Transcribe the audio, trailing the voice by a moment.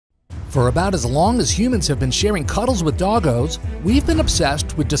For about as long as humans have been sharing cuddles with doggos, we've been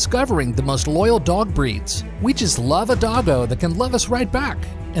obsessed with discovering the most loyal dog breeds. We just love a doggo that can love us right back.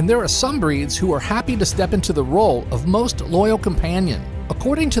 And there are some breeds who are happy to step into the role of most loyal companion.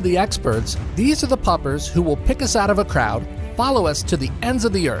 According to the experts, these are the puppers who will pick us out of a crowd, follow us to the ends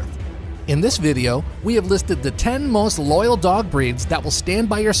of the earth. In this video, we have listed the 10 most loyal dog breeds that will stand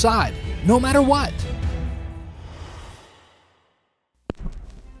by your side, no matter what.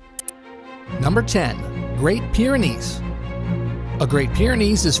 Number 10. Great Pyrenees. A Great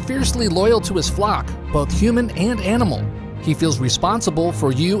Pyrenees is fiercely loyal to his flock, both human and animal. He feels responsible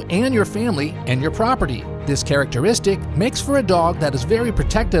for you and your family and your property. This characteristic makes for a dog that is very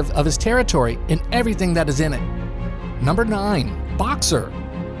protective of his territory and everything that is in it. Number 9. Boxer.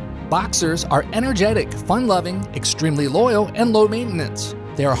 Boxers are energetic, fun-loving, extremely loyal, and low maintenance.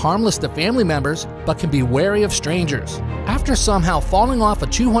 They are harmless to family members, but can be wary of strangers. After somehow falling off a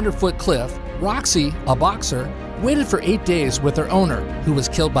 200-foot cliff, Roxy, a boxer, waited for 8 days with her owner, who was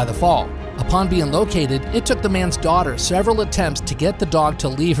killed by the fall. Upon being located, it took the man's daughter several attempts to get the dog to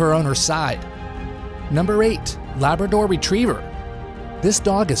leave her owner's side. Number 8. Labrador Retriever. This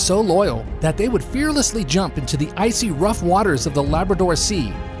dog is so loyal that they would fearlessly jump into the icy, rough waters of the Labrador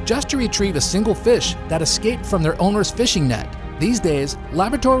Sea just to retrieve a single fish that escaped from their owner's fishing net. These days,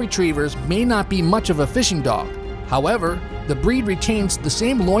 Labrador Retrievers may not be much of a fishing dog. However, the breed retains the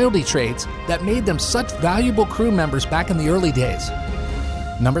same loyalty traits that made them such valuable crew members back in the early days.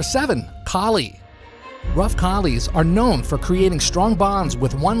 Number 7. Collie. Rough collies are known for creating strong bonds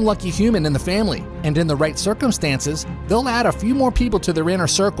with one lucky human in the family, and in the right circumstances, they'll add a few more people to their inner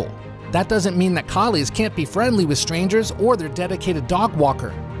circle. That doesn't mean that collies can't be friendly with strangers or their dedicated dog walker.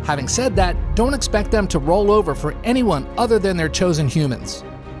 Having said that, don't expect them to roll over for anyone other than their chosen humans.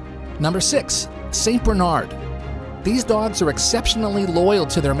 Number 6. Saint Bernard. These dogs are exceptionally loyal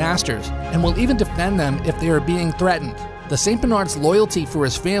to their masters and will even defend them if they are being threatened. The Saint Bernard's loyalty for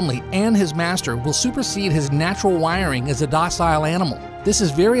his family and his master will supersede his natural wiring as a docile animal. This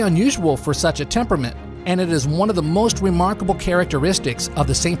is very unusual for such a temperament, and it is one of the most remarkable characteristics of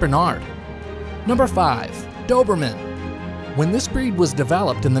the Saint Bernard. Number 5. Doberman. When this breed was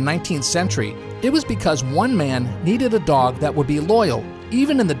developed in the 19th century, it was because one man needed a dog that would be loyal,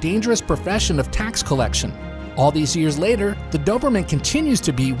 even in the dangerous profession of tax collection. All these years later, the Doberman continues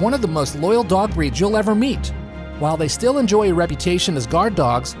to be one of the most loyal dog breeds you'll ever meet. While they still enjoy a reputation as guard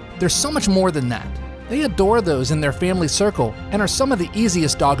dogs, there's so much more than that. They adore those in their family circle and are some of the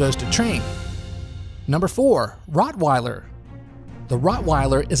easiest doggos to train. Number 4. Rottweiler. The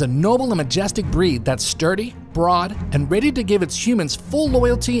Rottweiler is a noble and majestic breed that's sturdy, broad, and ready to give its humans full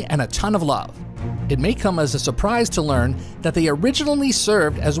loyalty and a ton of love. It may come as a surprise to learn that they originally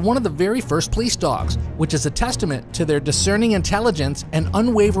served as one of the very first police dogs, which is a testament to their discerning intelligence and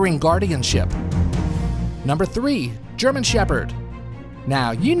unwavering guardianship. Number 3. German Shepherd.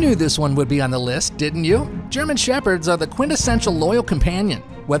 Now, you knew this one would be on the list, didn't you? German Shepherds are the quintessential loyal companion.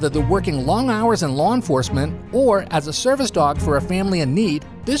 Whether they're working long hours in law enforcement or as a service dog for a family in need,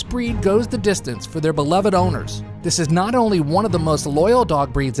 this breed goes the distance for their beloved owners. This is not only one of the most loyal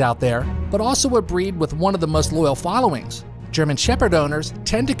dog breeds out there, but also a breed with one of the most loyal followings. German Shepherd owners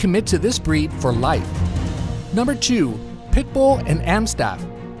tend to commit to this breed for life. Number 2. Pit Bull and Amstaff.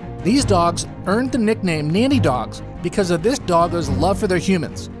 These dogs earned the nickname nanny dogs because of this doggo's love for their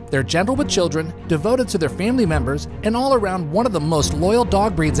humans. They're gentle with children, devoted to their family members, and all around one of the most loyal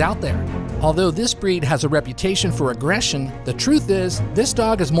dog breeds out there. Although this breed has a reputation for aggression, the truth is this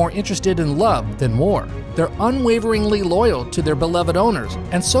dog is more interested in love than war. They're unwaveringly loyal to their beloved owners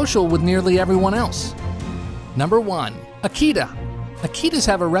and social with nearly everyone else. Number 1. Akita. Akitas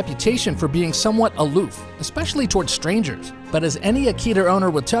have a reputation for being somewhat aloof, especially towards strangers. But as any Akita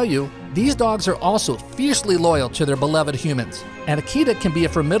owner will tell you, these dogs are also fiercely loyal to their beloved humans. An Akita can be a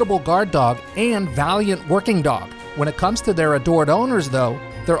formidable guard dog and valiant working dog. When it comes to their adored owners though,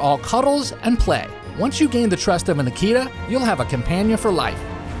 they're all cuddles and play. Once you gain the trust of an Akita, you'll have a companion for life.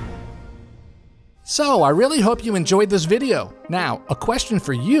 So, I really hope you enjoyed this video. Now, a question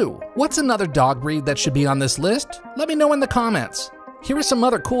for you. What's another dog breed that should be on this list? Let me know in the comments. Here are some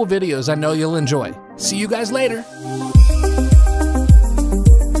other cool videos I know you'll enjoy. See you guys later.